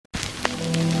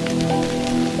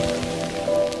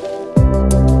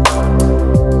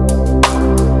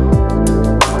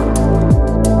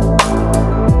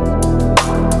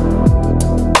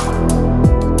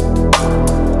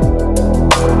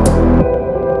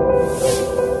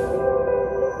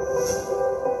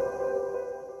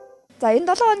За энэ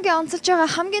 7 хоногийн онцолж байгаа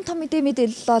хамгийн том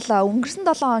мэдээлэл бол өнгөрсөн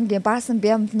 7 хоногийн баасан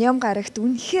бямд ням гарагт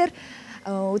үнэхээр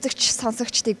үзэгч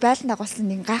сонсогчдыг байлан дагуулсан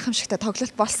нэг гайхамшигтай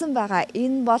тоглолт болсон байгаа.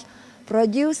 Энэ бол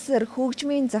продюсер,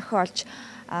 хөгжмийн зохиолч,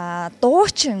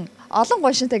 дуучин олон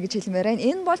гоншинтай гэж хэлмээр байна.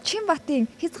 Энэ бол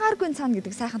Б.Чинбатын Хязгааргүйн цаана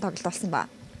гэдэг сайхан тоглолт болсон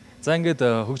ба. За ингээд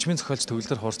хөгжмийн зохиолч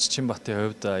төгөлдөр хуурч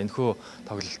Б.Чинбатын хувьд энэхүү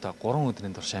тоглолтоо 3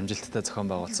 өдрийн турш амжилттай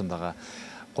зохион байгуулсан байгаа.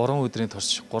 3 өдрийн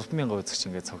турш 3000 үзэгч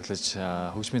ингээд цуглаж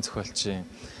хөгжмийн зохиолчийн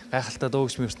гайхалтай дуу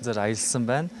хөгжмийн ертөнцөөр аялсан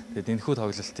байна. Тэгээд энэхүү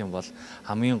тоглолтын бол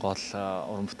хамгийн гол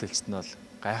уран бүтээлчд нь бол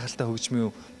гайхалтай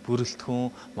хөгжмийн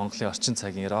бүрэлдэхүүн, Монголын орчин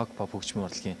цагийн рок pop хөгжмийн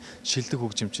урлагийн шилдэг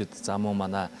хөгжимчид зам уу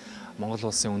манай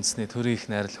Монгол улсын үндэсний төрийн их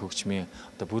найрал хөгжмийн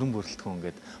одоо бүрэн бүрэлдэхүүн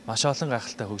ингээд маш олон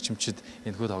гайхалтай хөгжимчид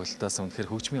энэхүү тоглолтоос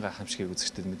үнэхээр хөгжмийн гайхамшигыг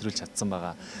үзэгчдэд мэдрүүлж чадсан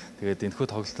байгаа. Тэгээд энэхүү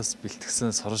тоглолтоос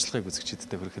бэлтгэсэн сурвалжлагыг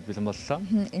үзэгчдэд хүрэхэд бэлэн боллоо.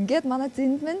 Ингээд манай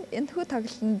зэнд минь энэхүү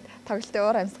тоглолтын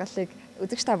уур амьсгалыг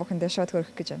үзэгч та бүхэндээ шууд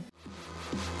хүргэх гэж байна.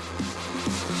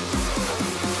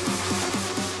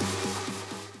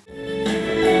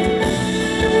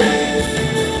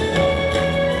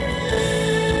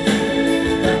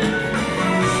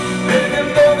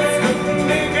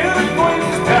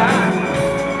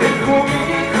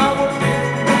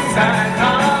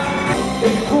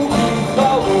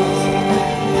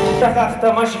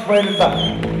 Маш их баярлалаа.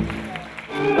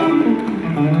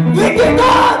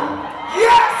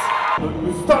 Yes!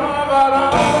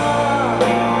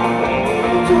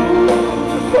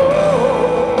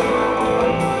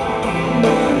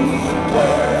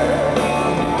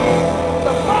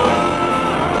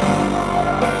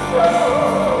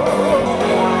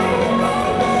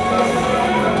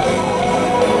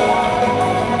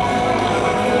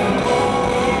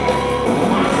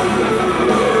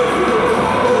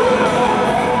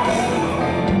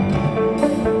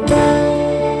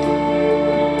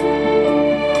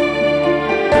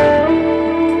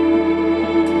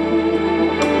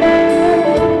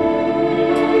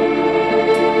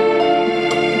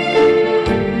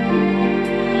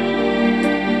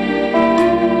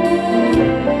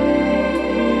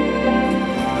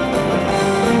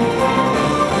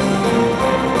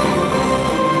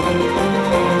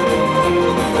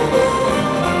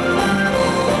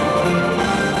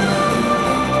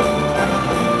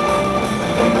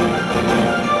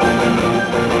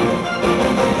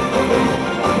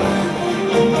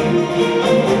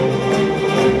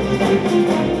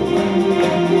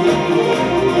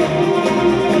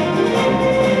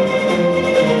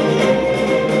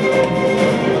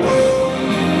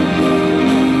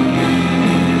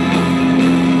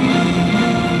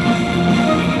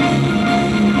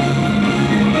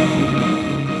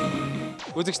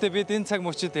 Үзэгчдээ бид энэ цаг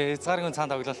мөчид Хязгааргүйн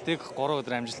цаана тоглолтыг 3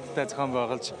 өдөр амжилттай зохион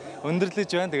байгуулж өндөрлөж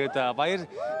байна. Тэгээд баяр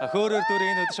хөөрөөр дүр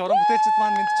энэ өдөр уран бүтээлчид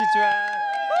маань мэдчилж байна.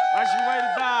 Маш их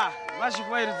баярлалаа. Маш их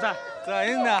баярлалаа. За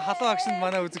энэ халуун агшинд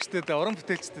манай үзэгчдэд уран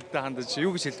бүтээлчдэд хандаж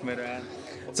юу гэж хэлмээр байна?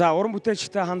 За уран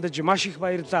бүтээлчдэд хандаж маш их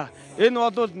баярлалаа. Энэ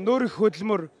бол нөр их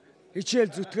хөдөлмөр,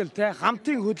 хичээл зүтгэл те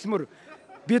хамтын хөдөлмөр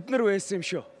бид нар байсан юм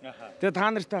шүү. Тэгээд та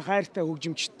нартай хайртай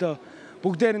хөгжимчдөө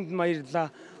бүгдээрэнд нь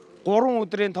баярлалаа. 3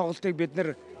 өдрийн тоглолтыг бид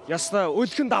нэр ясна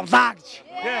өлгөнд авлаа гэж.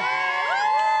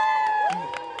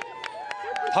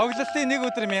 Тоглолтын 1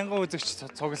 өдөр 1000 үзэгч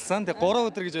цугласан. Тэгээ 3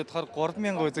 өдөр гэж бодохоор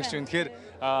 3000 үзэгч үнэхээр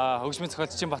хөгжмийн зохиолч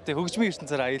Б.Чинбатын хөгжмийн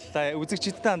ертөнцөөр аяллаа.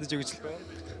 Үзэгчдэд хандаж өгч хэлбэ.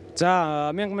 За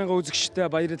 1000 үзэгчтэй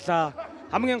баярлалаа.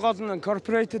 Хамгийн гол нь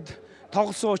corporated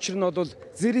тоглосон учир нь бол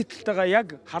зэрэгтэлтэйгээ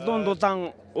яг халуун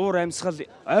дулаан уур амьсгал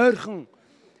ойрхон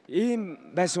ийм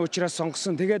байсан учраас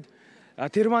сонгосон. Тэгээд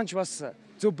тэр маань ч бас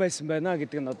зөв байсан байна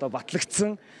гэдэг нь одоо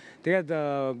батлагдсан.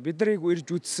 Тэгээд бид нарыг ирж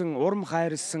үзсэн, урам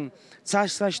хайрлсан,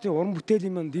 цаашдын уран бүтээлийн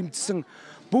маань дэмжсэн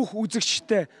бүх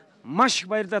үзэгчтэй маш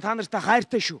их баярлалаа. Та нартай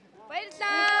хайртай шүү.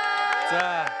 Баярлалаа. За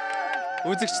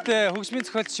үзэгчтэй хөгжмийн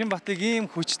зохиолч Б.Чинбатыг ийм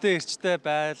хүчтэй эрчтэй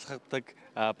байлгадаг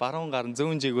баруун гар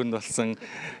зүүн жигүүрд болсон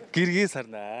гэргээ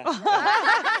сарнаа.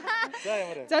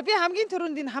 За би хамгийн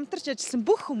түрүүнд энэ хамтарч ажилласан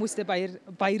бүх хүмүүстээ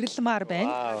баярламаар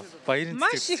байна.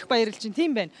 Маш их баярлж байна.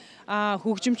 Тийм байна.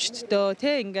 Хөгжимчдөө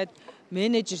те ингээд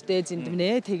менежертэй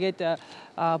зэндэмнэ. Тэгээд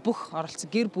бүх оролцсон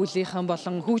гэр бүлийнхэн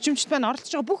болон хөгжимчд маань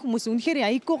оролцож байгаа бүх хүмүүс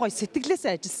үнэхээр айгүй гоё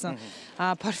сэтгэлээсээ ажилласан.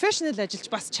 Профешнл ажиллаж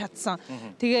бас чадсан.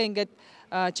 Тэгээ ингээд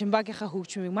Чинбагийнхаа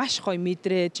хөгжмийг маш гоё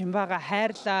мэдрээ, Чинбагаа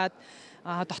хайрлаад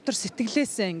дотор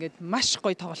сэтгэлээсээ ингээд маш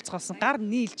гоё тоглолцгоосон. Гар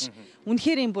нийлж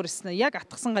үнэхээр юм бүрснэ яг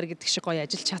атгсан гар гэдэг шиг гоё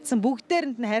ажиллаж чадсан.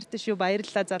 Бүгдээрэнд нь хайртай шүү.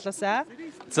 Баярлалаа залуусаа.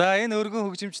 За энэ өргөн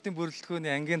хөгжимчдийн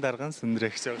бүрэлдэхүүний ангийн дарган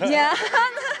сүнрэх гэж байгаа.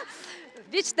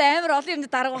 Би ч амар олон юмд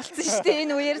дарга болсон шүү дээ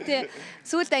энэ үеэр тий.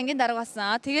 Сүүлд ангийн дарга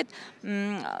болсон. Тэгээд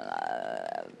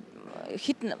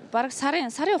хит бараг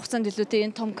сарын хугацаанд илүү тий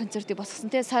энэ том концертыг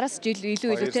босгосон тий. Сараас жил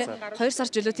илүү тий. 2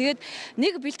 сар жилүү. Тэгээд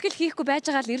нэг бэлтгэл хийхгүй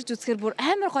байж байгаа л ирж үзэхээр бүр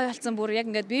амар гоё болсон. Бүр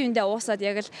яг ингээд биеиндээ уусаад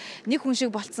яг л нэг хүн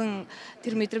шиг болцсон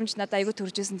тэр мэдрэмж надад айгүй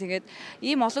төржсэн. Тэгээд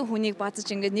ийм олон хүнийг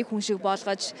базаж ингээд нэг хүн шиг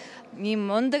болгож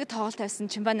ийм мундаг тоглолт тавьсан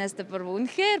Чинбат найздаа бүр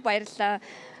үнэхээр баярлалаа.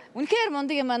 Үнэхээр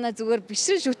мундаг юм аа зүгээр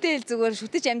бишрэн шүтэл зүгээр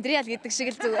шүтэж амьдрьяа л гэдэг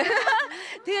шиг л зүгээр.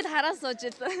 Тэгэл хараа сууж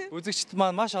ил. Үзэгчд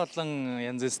маань маш олон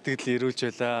янз бүрийн сэтгэл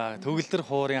ирүүлж байлаа. Төгөлдөр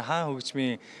хуурын хаан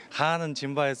хөгжмийн хаан нь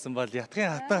Чинбат байсан бол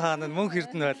ятгын хатан хаан нь мөнх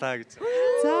эрдэнэ байлаа гэж.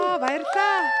 За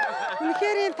баярлаа.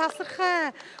 Үнэхээр энэ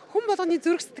талархай хүн болгоны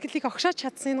зүрх сэтгэлийг огшоож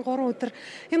чадсан энэ 3 өдөр.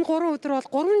 Энэ 3 өдөр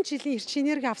бол 3 жилийн эрч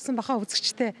энерги авсан баха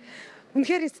үзэгчтэй.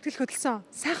 Үнэхээр сэтгэл хөдлсөн.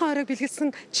 Сайхан оройг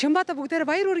бэлгэлсэн Чинбатаа бүгдээрээ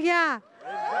баяр хүргье.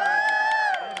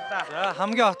 За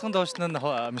хамгийн отхон дуучин нь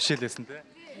Мишель байсан тий.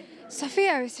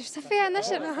 София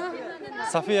наша.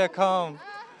 Sophia, come.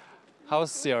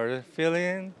 How's your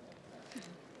feeling?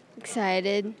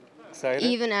 Excited.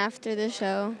 Even after the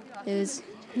show. It was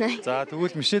nice. За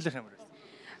тэгвэл Мишелийнх ямар байсан?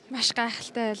 Маш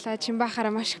гайхалтай байлаа.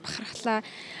 Чинбахаараа маш их бахархлаа.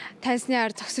 Тайсны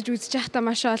ар зогсож үзэж байхдаа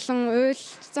маш олон уйл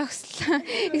зогслоо.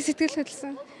 Их сэтгэл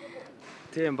хөдлсөн.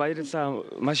 Тийм баярлалаа.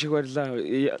 Маш их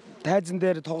баярлалаа. Тайзан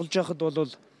дээр тоглож байхад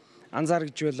бол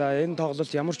анзаарч байлаа. Энэ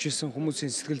тоглолт ямар ч байсан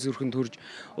хүмүүсийн сэтгэл зүрхэнд төрж,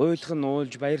 уйлах нь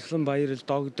уулж, баярлан баярл,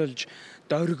 догдолж,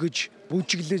 доргиж,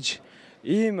 бүжиглэж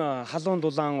ийм халуун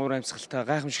дулаан уур амьсгалтай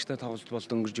гайхамшигтай тоглолт болд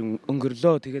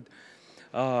өнгөрлөө. Тэгээд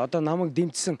одоо намайг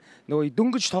дэмжсэн нөгөө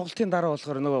дөнгөж тоглолтын дараа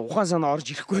болохоор нөгөө ухаан санаа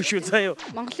орж ирэхгүй шүү заяа.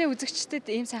 Монголын үзэгчдэд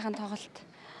ийм сайхан тоглолт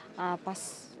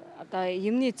бас одоо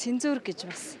юмны цензур гэж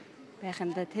бас байх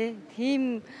юм да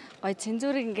тийм гоё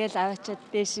цензурыг ингээл аваачаад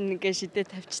дээш нэгээ шидээ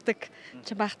тавьчихдаг.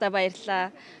 Чинбатаа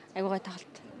баярлаа. Айгуу гоё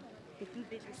тоглолт. Бидэнд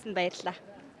бэлгэлсэн баярлаа.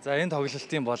 За энэ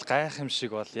тоглолтын бол гайхамшиг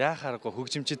бол яхааргүй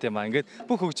хөгжимчд юм аа. Ингээд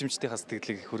бүх хөгжимчдийн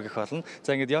сэтгэлийг хүргэх болно.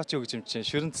 За ингээд яач хөгжимчин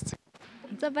шүрэн цэцэг.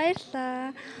 За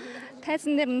баярлаа.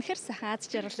 Тайзан дээр үнэхээр сайхан аз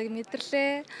жаргалыг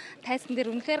мэдэрлээ. Тайзан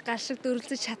дээр үнэхээр гал шиг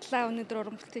дөрвөлжиж чадлаа. Өнөөдөр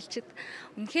уран бүтээлчд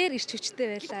үнэхээр ирч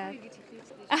хүчтэй байлаа.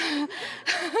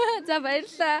 За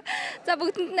баярлаа. За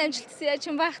бүгдэнд нь амжилттай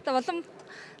Чинбатаа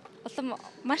улам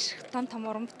маш том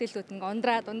уран бүтээлүүд ингээ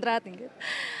ундраад ингээд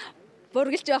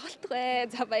бүргэлж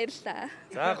явахтгүй. За баярлаа.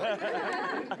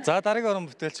 За дараагийн уран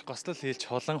бүтээлч гослол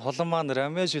хийлч хулан маань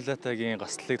Рамэ Жилатагийн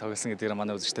гослолыг тоглосон гэдгээр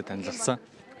манай үзэгчдэд танилцуулсан.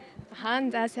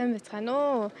 Хаан за сайн байцгаана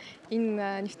уу.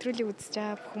 Энэ нэвтрүүлгийг үзэж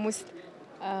байгаа хүмүүст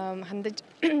хандаж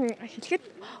хэлэхэд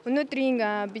өнөөдрийн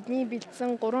бидний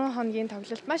бэлдсэн 3 хоногийн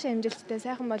тоглолт маш амжилттай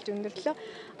сайхан болж өндөрлөө.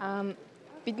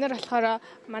 Бид нар болохоор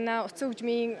манай утас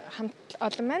хөгжмийн хамт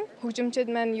олон маань хөгжимчид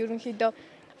маань ерөнхийдөө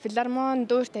филармон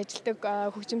дуурт ажилладаг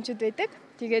хөгжимчид байдаг.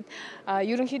 Тэгээд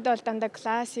ерөнхийдөө бол дандаа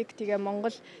классик тэгээ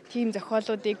Монгол тим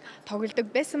зохиолуудыг тоглодог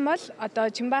байсан бол одоо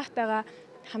Чинбатаагаа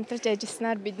хамтарч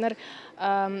ажилласнаар бид нар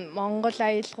Монгол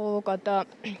аялгауг одоо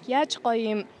яаж гоё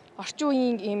юм орчин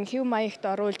үеийн ийм хэв маягт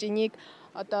оруулж энийг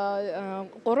одоо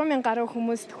 3000 гаруй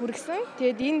хүмүүст хүргэсэн.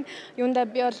 Тэгээд энэ юунда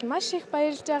би бол маш их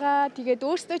баярлж байгаа. Тэгээд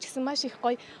өөртөө ч гэсэн маш их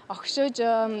гоё огшоож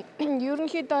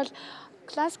ерөнхийдөө бол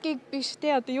классик биш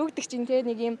те одоо юу гэдэг чинь те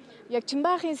нэг юм яг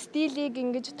Чинбатын стилийг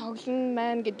ингэж тоглоно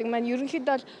маань гэдэг маань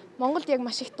ерөнхийдөө бол Монголд яг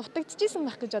маш их дутагдчихсан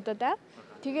байх гэж одоо да.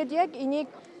 Тэгээд яг энийг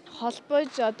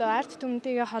холбож одоо арт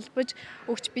түмэнтэйгээ холбож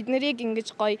өгч бид нарыг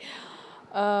ингэж гоё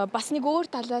бас нэг өөр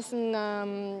талаас нь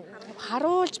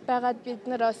харуулж байгаад бид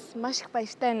нар бас маш их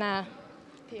баяртай байна.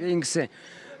 Би ингэсэн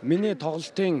миний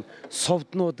тоглолтын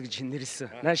совднууд гэж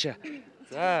нэрлсэн. Нааша.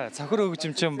 За цохор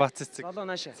хөгжимчин Бат цэцэг. Долоо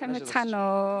нааша. Сайн байцгаана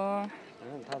уу.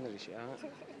 Та нар гэж.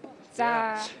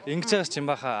 За ингэж байгаа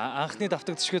Чинбатаа анхны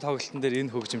давтагдчихгүй тоглолтын дээр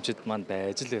энэ хөгжимчд маань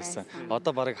байж л байсан.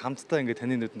 Одоо баг хамтдаа ингэ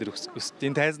таны нүдэн дээр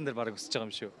энэ тайзан дээр баг өсөж байгаа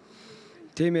юм шүү.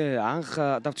 Тийм ээ анх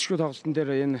давтчихгүй тоглолтын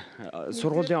дээр энэ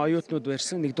сургуулийн оюутнууд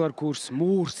барьсан 1-р курс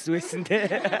мөрс байсан те.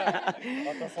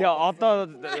 Тэгээ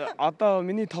одоо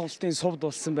миний тоглолтын совд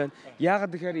болсон байна.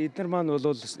 Яагаад гэхээр эдгээр маань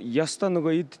бол ёстой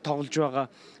нөгөө эд тоглож байгаа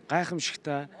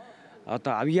гайхамшигтай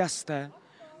одоо авьяастай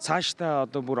цаашдаа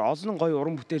одоо бүр олон гоё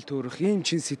уран бүтээл төөрөх ийм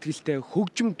чин сэтгэлтэй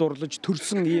хөгжим дурлаж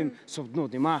төрсөн ийм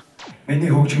сувднууд юм аа.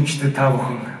 Миний хөгжимчдэд та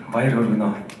бүхэн баяр хүргэнэ.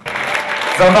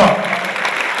 Зоно.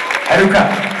 Арука.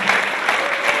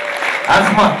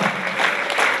 Ахма.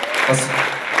 Бас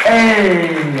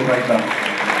баярлалаа.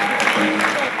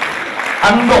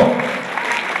 Андо.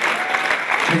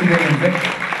 Тэгвэл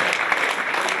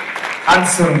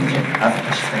ансөрнж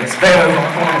афташтай. Спэро.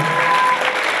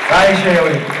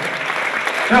 Айшээ.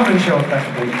 Çok iyi oldu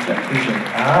arkadaşlar.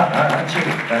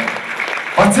 Açıklar.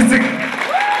 Bastık.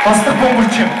 Bastık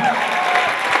bomburçum.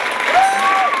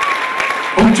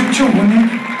 хөгжим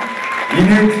хүнийг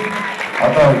инээд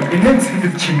одоо инээд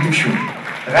сэтгэл чимдэг шүү.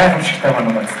 Гайхамшигтай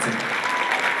манай баццээ.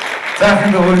 За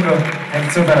хэнд өөрийгөө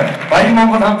танилцуулаарай. Баян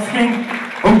Монгол хамтлагийн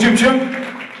хөгжимчин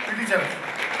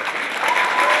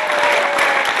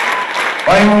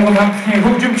Баян Монгол хамтлагийн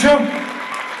хөгжимчин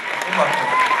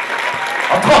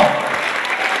Отгоо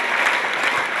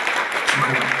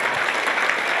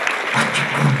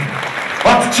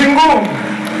Б.Чинбат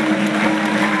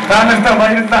Танхимд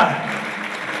баярлалаа.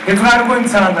 Хязгааргүйн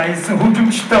цаана ийсэн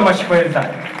хөгжимчтэй маш их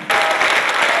баярлалаа.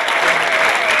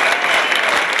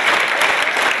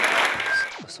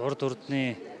 Бас урд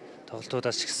урдны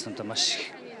тоглолтоос ч гэсэн маш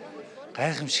их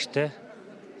гайхамшигтай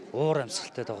уур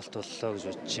амьсгалтай тоглолт боллоо гэж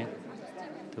бодож байна.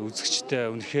 Тэгээ үзэгчтэй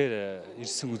үнэхээр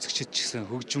ирсэн үзэгчид ч гэсэн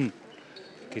хөгжим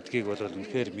гэдгийг бол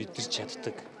үнэхээр мэдэрч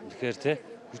чаддаг.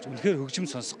 Үнэхээр хөгжим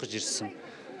сонсох гэж ирсэн.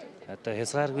 Одоо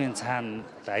Хязгааргүйн цаана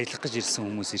аялах гэж ирсэн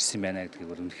хүмүүс ирсэн байна гэдгийг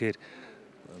бол үнэхээр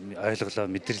ойлголоо,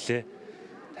 мэдэрлээ.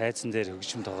 Тайзан дээр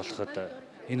хөгжим тоглоход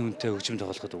энэ үнэтэй хөгжим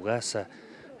тоглоход угаасаа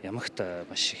ямагт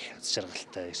маш их аз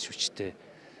жаргалтай, эрч хүчтэй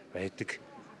байдаг.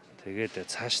 Тэгээд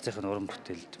цаашдынх нь уран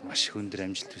бүтээлд маш их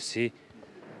өндөр амжилт хүсье.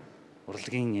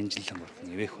 Урлагийн энжилэн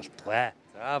бүрхэн ивэх болтугай.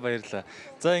 За баярлалаа.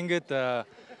 За ингээд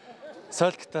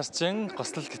соль гитарчин,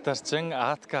 гослол гитарчин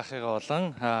Атка ахыгаа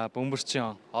болон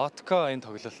бөмбөрчин Отко энэ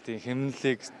тоглолтын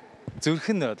хэмнэлийг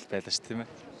зүрхэн нь бол байлаа шүү, тийм ээ.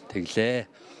 Тэглээ.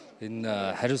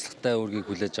 Энэ хариуцлагатай үүргийг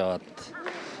хүлээж аваад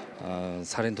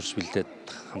сарын турш бэлдээд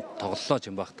тоглолоо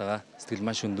Чинбаттайгаа. Сэтгэл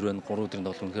маш өндөр байна. 3 өдрийн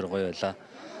тоглолт үнэхээр гоё байлаа.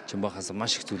 Чинбаттаас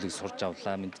маш их зүйлийг сурч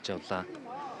авлаа, мэдж авлаа.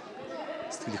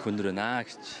 Сэтгэл их өндөр байна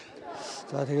гэж.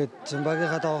 За тэгээд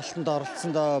Чинбаттайгаа тоглолтод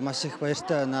оролцсонд маш их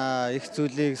баяртай байна. Их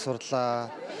зүйлийг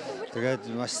сурлаа. Тэгээд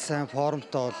маш сайн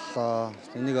формтой боллоо.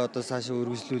 Энийг одоо цаашаа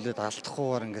үргэлжлүүлээд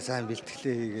алдахгүйгээр ингээ сайн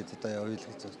бэлтгэлээ хийгээд одоо явъя л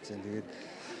гэж бодож байна. Тэгээд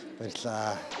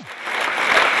баярлалаа.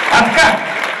 Атка.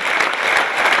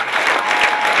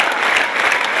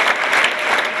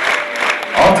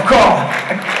 Отко.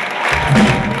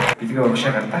 Билгээ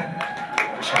өгшөө гартаа.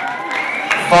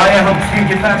 Баян хамтлагийн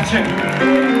гитарчин.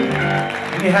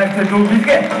 Миний хайртай дүү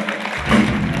билгээ.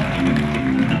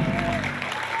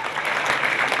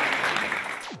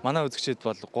 Манай үзэгчид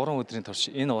бол 3 өдрийн турш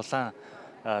энэ улаан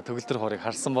төгөлдөр хоорыг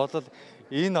харсан бол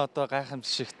энэ одоо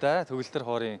гайхамшигтай төгөлдөр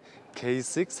хоорын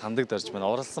кейсийг сандагд орж байна.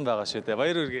 Оролцсон байгаа шүү дээ.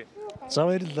 Баяр хүргэе. За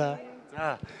баярлалаа.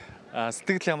 За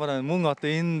сэтгэл ямар мөн одоо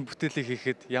энэ бүтээлийг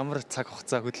хийхэд ямар цаг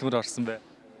хугацаа хөдөлмөр орсон бэ?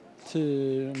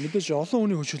 Тий, мэдээж олон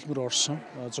хүний хүч хөдөлмөр орсон.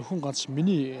 Зөвхөн ганц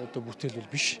миний одоо бүтээл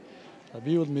бол биш.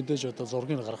 Би бол мэдээж одоо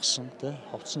зургийг гаргасан тий.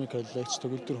 Ховцны коллекц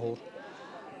төгөлдөр хуур.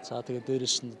 За тэгээд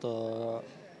дээрэс нь одоо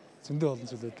зөндөө олон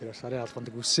зүйлүүдээр сарын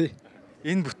алганд үсэ.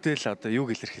 Энэ бүтээл одоо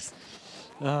юуг илэрхийлсэн?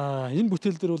 Энэ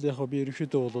бүтээл дээр бол яг би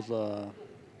ерөнхийдөө бол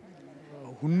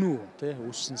хүннүү тий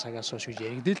үүссэн цагаас хойш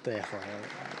яригдээ л да яг.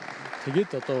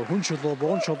 Тэгээд одоо хүн чулуу,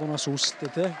 бугуун чулуунаас үүсэлтэй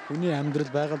тий хүний амьдрал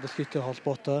байгаль дэлхийтэй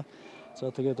холбоотой. За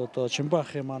тэгээд одоо Чинбат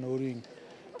ахын маань өөрийн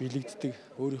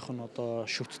бэлэгддэг, өөрийнх нь одоо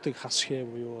шүтдэг хасхээ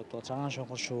буюу одоо цагаан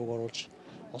шонхор шууг оруулж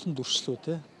олон дүрслүү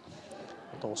тий.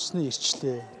 Одоо усны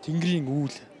эрчлээ, тэнгэрийн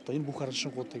үүл одоо энэ бүх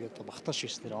хараншингуудыг одоо багтааш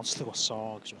хийснээр онцлог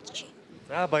болсон гэж бодож байна.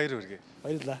 За баяр хүргэе.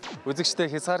 Баярлалаа.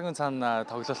 Үзэгчтэй Хязгааргүйн цаана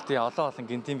тоглолтын олон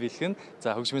гинтийн бэлгэн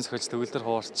за хөгжмийн зохиолч төгөлдөр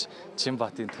хуурч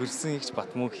Чинбатын төрсөн игч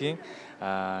Батмөнхийн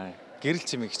гэрэл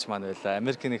чимэгч маань байлаа.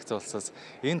 Америк нэгдсэн улсаас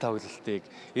энэ тоглолтыг,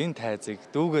 энэ тайзыг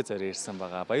дүүгээ зориулж ирсэн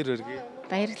байгаа. Баяр хүргэе.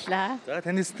 Баярлалаа. За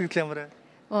таны сэтгэл ямар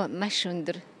вэ? Маш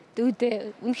өндөр.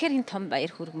 Дүүдээ үнэхээр энэ том баяр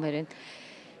хүргэмээр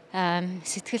байна.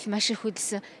 Сэтгэл маш их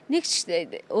хөдөлсөн. Нэг ч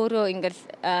өөрөө ингээл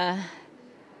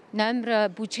номер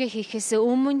бүжгээ хийхээс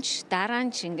өмнө ч дараа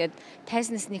нь ч ингээд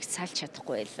тайзнаас нэг салж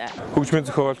чадахгүй байлаа. Хөгжмийн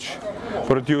зохиолч,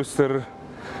 продюсер,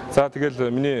 за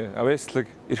тэгэл миний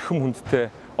авьяаслаг эрхэм хүндтэй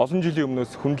олон жилийн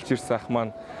өмнөөс хүндэлж ирсэн ах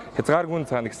маань Хязгааргүйн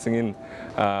цаана гэсэн энэ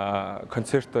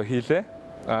концертоо хийлээ.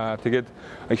 Тэгээд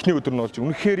эхний өдөр нь болж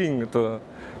үнэхэрийн одоо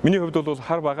миний хувьд бол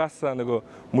хар багаасаа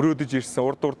нөгөө мөрөөдөж ирсэн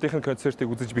урдынхын концертыг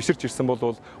үзэж биширч ирсэн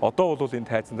бол одоо бол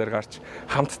энэ тайзан дээр гарч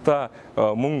хамтдаа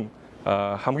мөн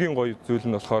хамгийн гоё зүйл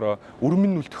нь болохоор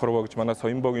өрмөн нүлт хорвоо гэж манай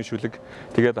Соёнбогийн шүлэг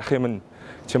тэгээд ахын минь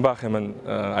Чинбат ахын минь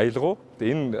аялгуу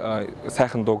энэ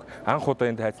сайхан дууг анх удаа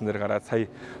энэ тайзан дээр гараад сая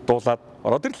дуулаад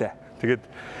ороод ирлээ. Тэгээд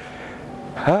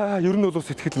ер нь бол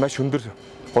сэтгэл маш өндөр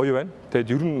гоё байна.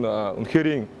 Тэгээд ер нь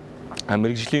үнэхэрийн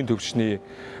мэрэгжлийн төвчний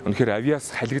үнэхээр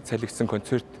авьяас халигд салгисан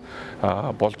концерт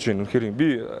болж байна. Үнэхээр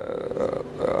би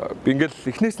ингээл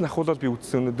эхнээс нь ахуулаад би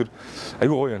үзсэн өнөдөр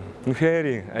айгүй гоё байна. Үнэхээр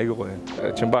айгүй гоё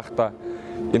байна. Чинбаттай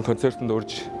энэ концертанд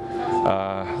урьж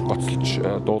гоцолж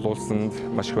дуулуулсанд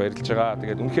маш их баярлж байгаа.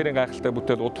 Тэгээд үнэхээр гайхалтай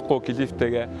бүтээл удахгүй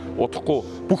клиптэйгээ удахгүй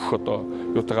бүх одоо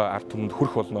юутайгаа ард түмэнд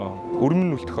хүрэх болно.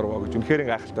 Өрмөн нүлтэх орвоо гэж үнэхээр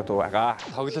гайхалтай дуу байгаа.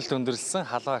 Тоглолт өндөрлсөн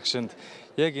халуун агшинд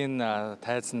яг энэ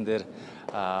тайзан дээр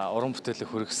уран бүтээлийг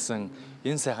хүргэсэн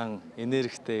энэ сайхан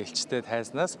энергитэй элчтэй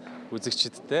тайзнаас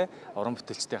үзэгчдтэй уран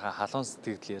бүтээлчдийн халуун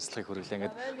сэтгэл ярьцлагыг хүргэлээ.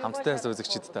 Ингээд хамтдаа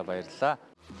үзэгчдтэй баярлалаа.